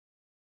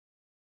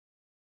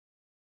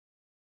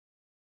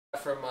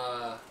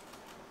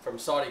from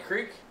Saude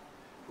Creek.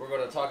 We're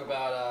going to talk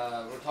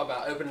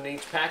about opening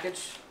each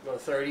package. We're going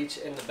to throw it each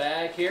in the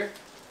bag here.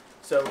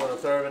 So we're going to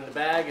throw it in the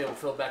bag and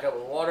fill it back up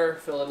with water,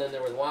 fill it in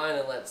there with wine,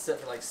 and let it sit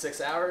for like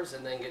 6 hours,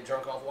 and then get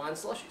drunk off wine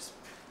slushies.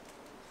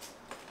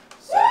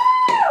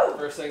 So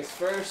first things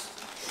first,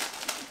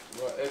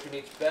 we're going to open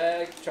each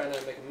bag, try not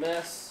to make a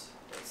mess.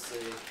 Let's see.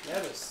 May I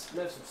have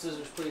some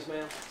scissors, please,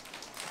 ma'am?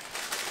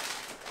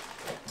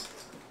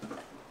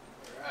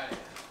 Alright.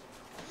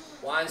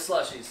 Wine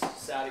slushies,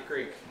 Saude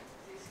Creek.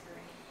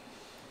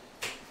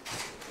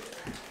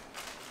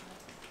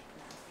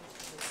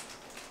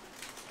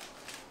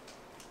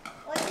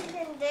 What you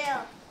gonna do?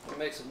 We'll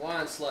make some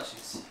wine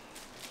slushies.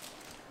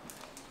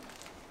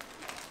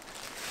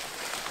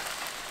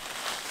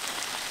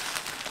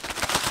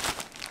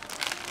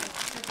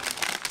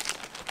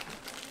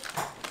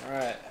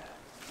 Alright.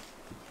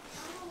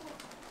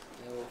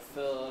 Then we'll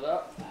fill it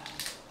up.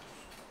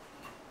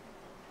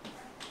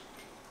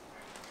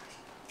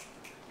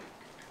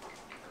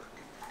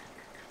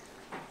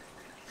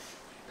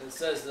 It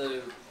says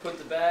to put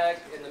the bag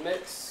in the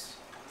mix,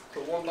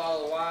 put 1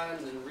 bottle of wine,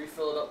 then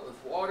refill it up with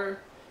water.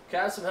 Can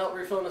I have some help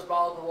refilling this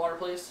bottle up with water,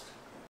 please?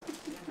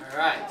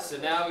 Alright, so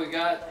now we've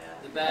got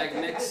the bag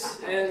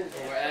mixed in,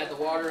 we'll add the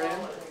water in.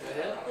 Go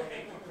ahead.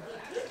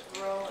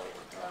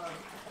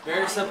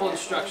 Very simple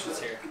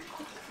instructions here.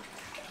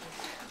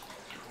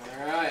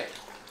 Alright.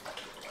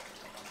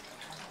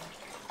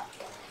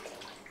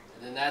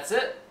 And then that's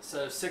it.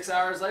 So 6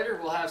 hours later,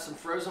 we'll have some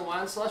frozen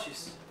wine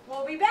slushies.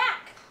 We'll be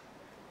back.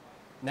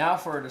 Now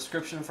for a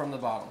description from the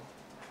bottle.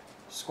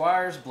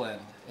 Squire's Blend,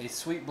 a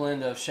sweet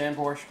blend of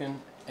Chamborskin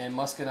and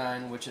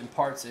muscadine which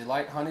imparts a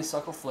light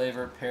honeysuckle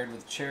flavor paired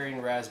with cherry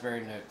and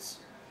raspberry notes.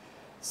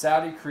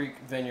 Saude Creek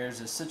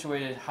Vineyards is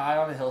situated high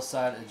on a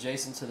hillside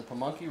adjacent to the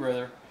Pamunkey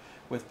River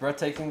with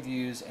breathtaking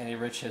views and a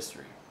rich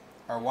history.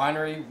 Our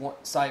winery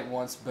site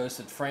once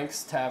boasted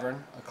Frank's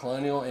Tavern, a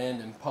colonial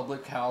inn and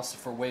public house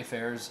for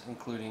wayfarers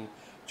including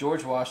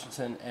George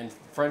Washington and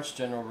French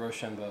General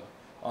Rochambeau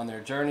on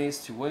their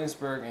journeys to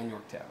Williamsburg and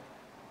Yorktown.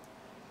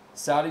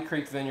 Saude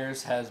Creek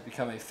Vineyards has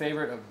become a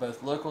favorite of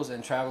both locals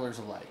and travelers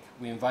alike.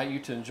 We invite you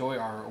to enjoy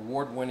our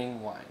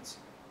award-winning wines.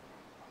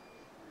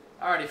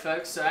 Alrighty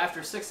folks, so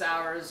after 6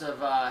 hours of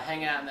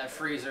hanging out in that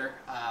freezer,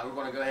 we're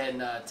going to go ahead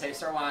and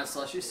taste our wine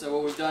slushies. So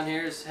what we've done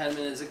here is had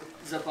them in a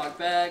Ziploc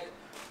bag,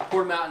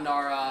 poured them out in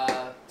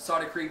our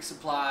Saude Creek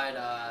supplied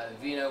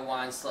Vino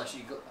wine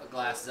slushie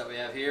glasses that we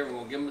have here. We're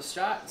going to give them a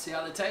shot and see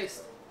how they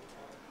taste.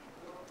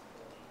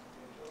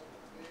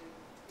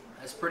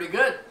 That's pretty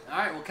good.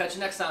 Alright, we'll catch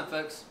you next time,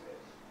 folks.